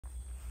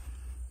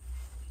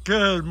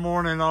Good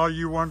morning, all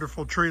you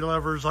wonderful tree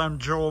lovers. I'm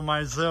Joel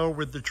Mizell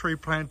with the Tree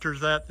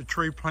Planters at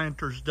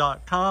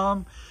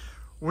thetreeplanters.com.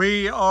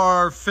 We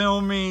are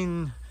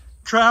filming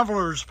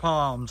traveler's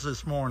palms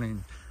this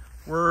morning.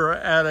 We're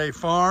at a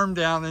farm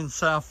down in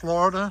South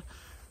Florida.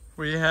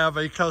 We have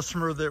a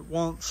customer that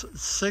wants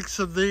 6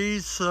 of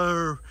these,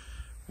 so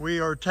we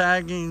are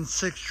tagging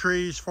 6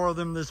 trees for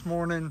them this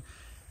morning.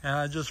 And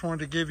I just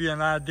wanted to give you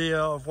an idea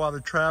of what a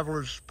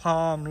traveler's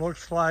palm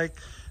looks like.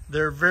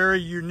 They're very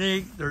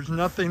unique. There's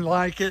nothing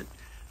like it.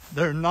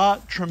 They're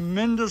not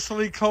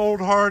tremendously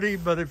cold hardy,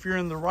 but if you're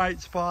in the right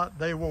spot,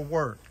 they will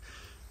work.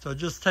 So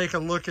just take a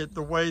look at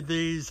the way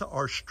these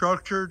are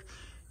structured.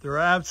 They're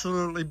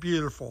absolutely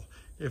beautiful.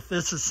 If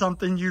this is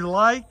something you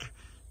like,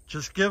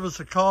 just give us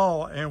a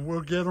call and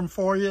we'll get them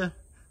for you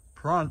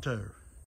pronto.